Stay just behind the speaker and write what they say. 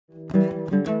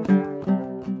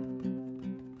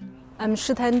I'm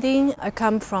Shi Tanding. I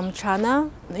come from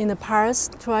China. In the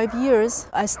past 12 years,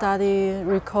 I studied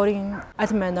recording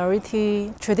at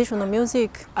minority traditional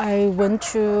music. I went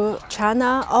to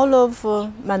China, all of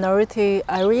minority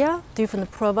area, different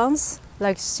province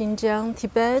like Xinjiang,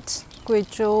 Tibet,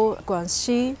 Guizhou,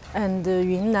 Guangxi, and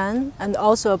Yunnan, and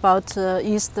also about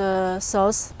East,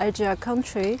 South Asia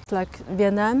country like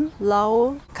Vietnam,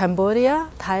 Laos, Cambodia,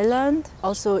 Thailand,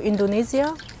 also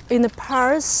Indonesia. In the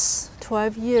past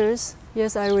 12 years,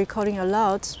 yes, I'm recording a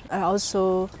lot. I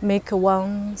also make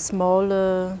one small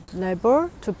label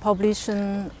to publish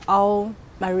all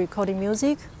my recording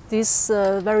music. This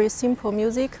very simple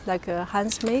music, like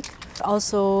hands make.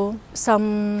 Also,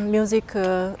 some music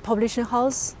publishing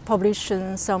house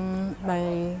publishing some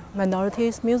my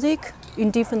minorities music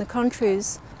in different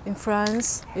countries, in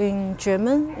France, in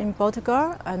Germany, in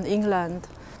Portugal, and England.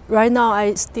 Right now,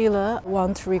 I still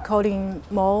want recording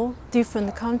more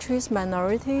different countries'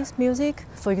 minorities music.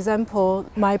 For example,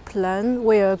 my plan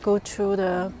will go to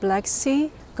the Black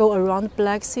Sea, go around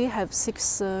Black Sea, have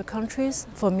 6 countries.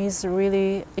 For me, it's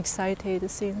really excited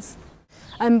since.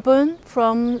 I'm born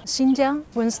from Xinjiang,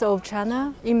 west of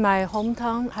China. In my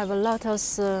hometown, have a lot of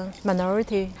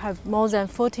minority, have more than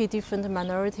 40 different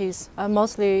minorities.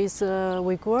 Mostly is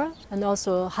Uyghur and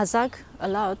also Kazakh a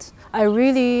lot. I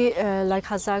really like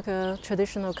Kazakh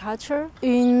traditional culture.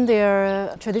 In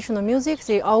their traditional music,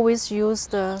 they always use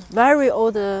the very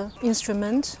old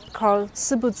instrument called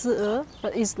sibuzi,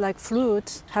 but it's like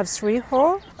flute, have 3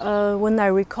 holes. When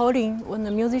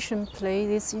the musician play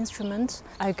this instrument,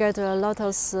 I get a lot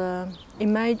of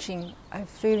imagine. I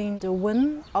feeling the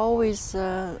wind always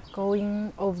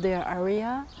going over their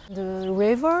area, the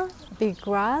river, big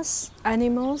grass,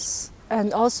 animals,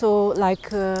 and also like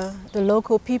the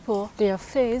local people, their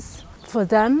faith. For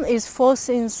them, is 4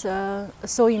 things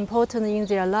so important in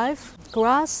their life: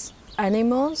 grass,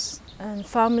 animals, and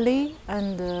family,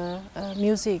 and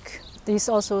music. This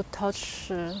also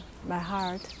touch my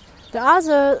heart. The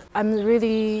other, I'm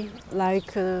really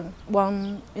like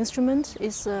one instrument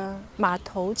is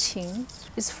matou qing.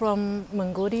 It's from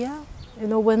Mongolia. You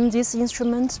know, when this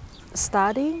instrument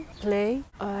study, play,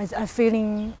 I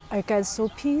feeling I get so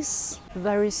peace,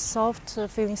 very soft,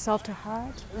 feeling soft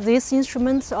heart. These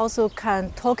instruments also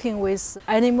can talking with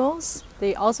animals.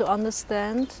 They also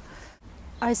understand.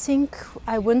 I think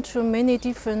I went to many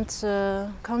different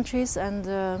countries and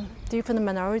different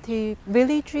minority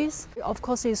villages. Of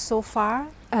course, it's so far,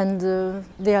 and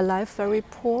their life very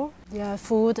poor. Their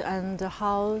food and the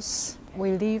house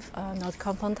we live not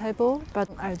comfortable, but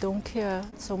I don't care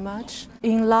so much.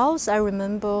 In Laos, I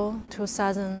remember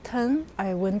 2010,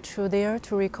 I went to there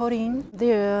to recording.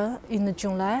 There in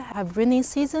July, have rainy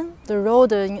season. The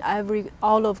road in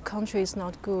all of country is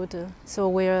not good, so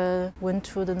we went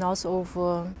to the north of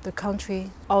the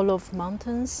country, all of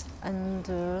mountains,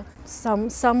 and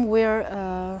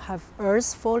somewhere have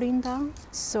earth falling down.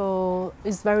 So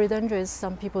it's very dangerous.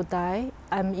 Some people die.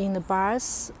 I'm in the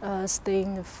bus,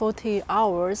 staying 40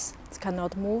 hours,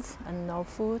 cannot move and no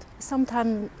food.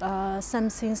 Sometimes some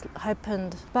things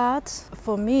happened, but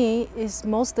for me it's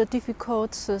most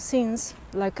difficult things,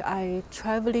 like I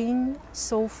traveling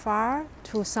so far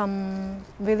to some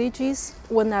villages.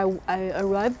 When I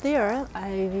arrived there,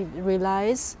 I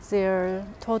realized they're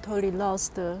totally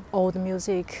lost old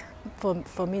music.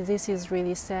 For me, this is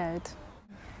really sad.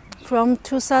 From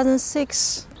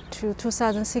 2006 to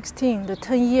 2016, the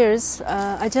 10 years,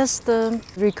 I just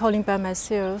recording by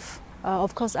myself.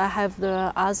 Of course, I have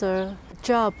the other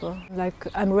job. Like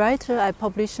I'm a writer, I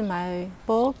publish my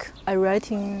book. I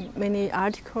writing many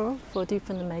articles for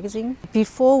different magazines.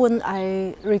 Before, when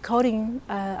I recording,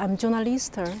 I'm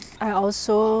journalist. I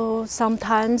also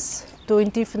sometimes doing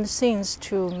different things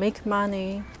to make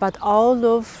money. But all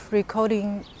of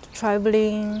recording,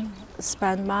 traveling,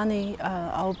 spend money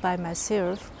all by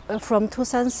myself. From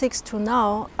 2006 to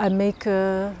now, I make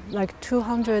like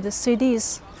 200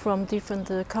 CDs from different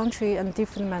countries and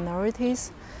different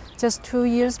minorities. Just 2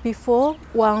 years before,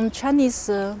 one Chinese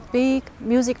big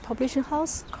music publishing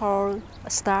house called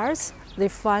Stars, they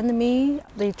find me,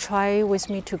 they try with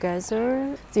me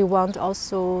together. They want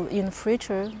also in the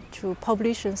future to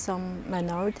publish in some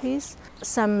minorities.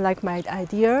 Some like my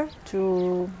idea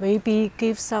to maybe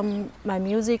give some my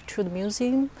music to the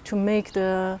museum, to make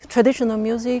the traditional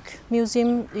music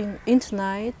museum in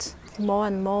internet. More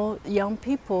and more young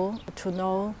people to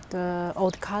know the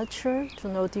old culture, to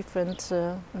know different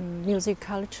music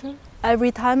culture.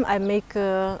 Every time I make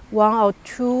 1 or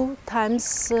 2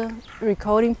 times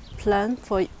recording plan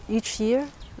for each year,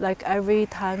 like every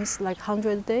times like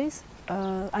 100 days.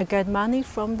 I get money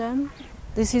from them.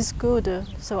 This is good,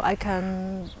 so I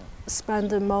can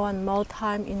spend more and more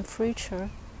time in future.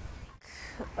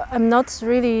 I'm not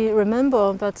really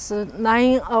remember, but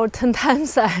 9 or 10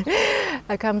 times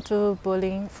I come to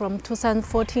Berlin from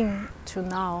 2014 to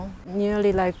now.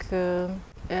 Nearly like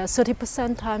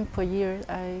 30% time per year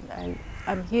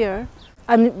I'm here.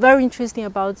 I'm very interested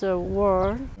about the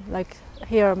world, like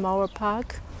here Mauer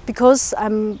Park, because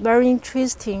I'm very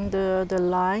interested in the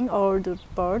line or the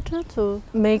bird to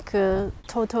make a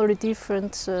totally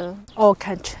different or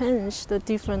can change the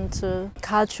different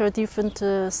culture, different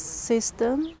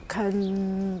system,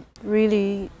 can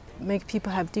really make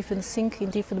people have different thinking,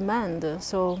 different mind.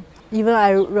 So even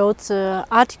I wrote an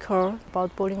article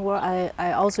about Berlin Wall,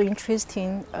 I also interested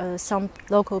in some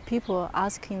local people,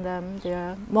 asking them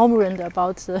their memory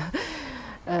about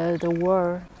the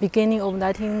war, beginning of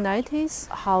 1990s,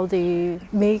 how they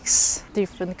mix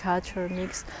different culture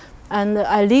mix. And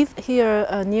I live here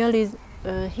nearly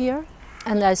here,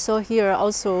 and I saw here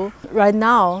also right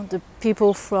now the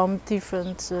people from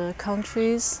different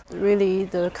countries, really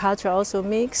the culture also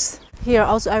mix. Here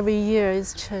also every year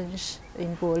is change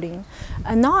in Berlin.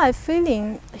 And now I'm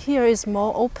feeling here is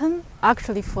more open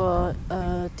actually for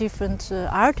different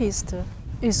artists.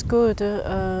 It's good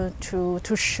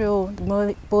to show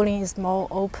Berlin is more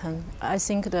open. I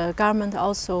think the government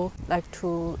also like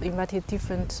to invite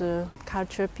different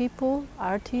culture people,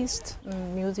 artists,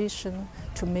 musicians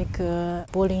to make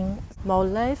Berlin more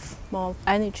life, more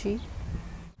energy.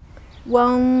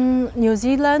 One New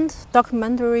Zealand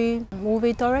documentary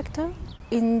movie director.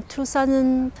 In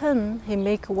 2010, he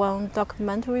made one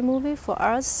documentary movie for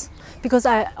us, because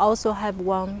I also have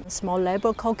one small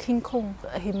label called Kink Gong.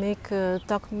 He made a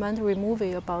documentary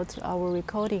movie about our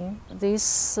recording.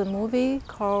 This movie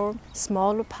called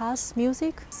Small Pass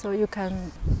Music, so you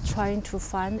can try to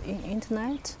find in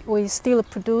internet. We still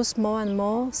produce more and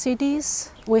more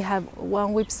CDs. We have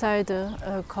one website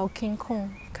called Kink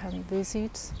Gong, you can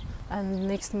visit. And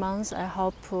next month, I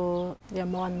hope more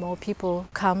and more people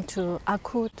come to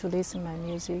Aku to listen to my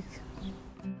music.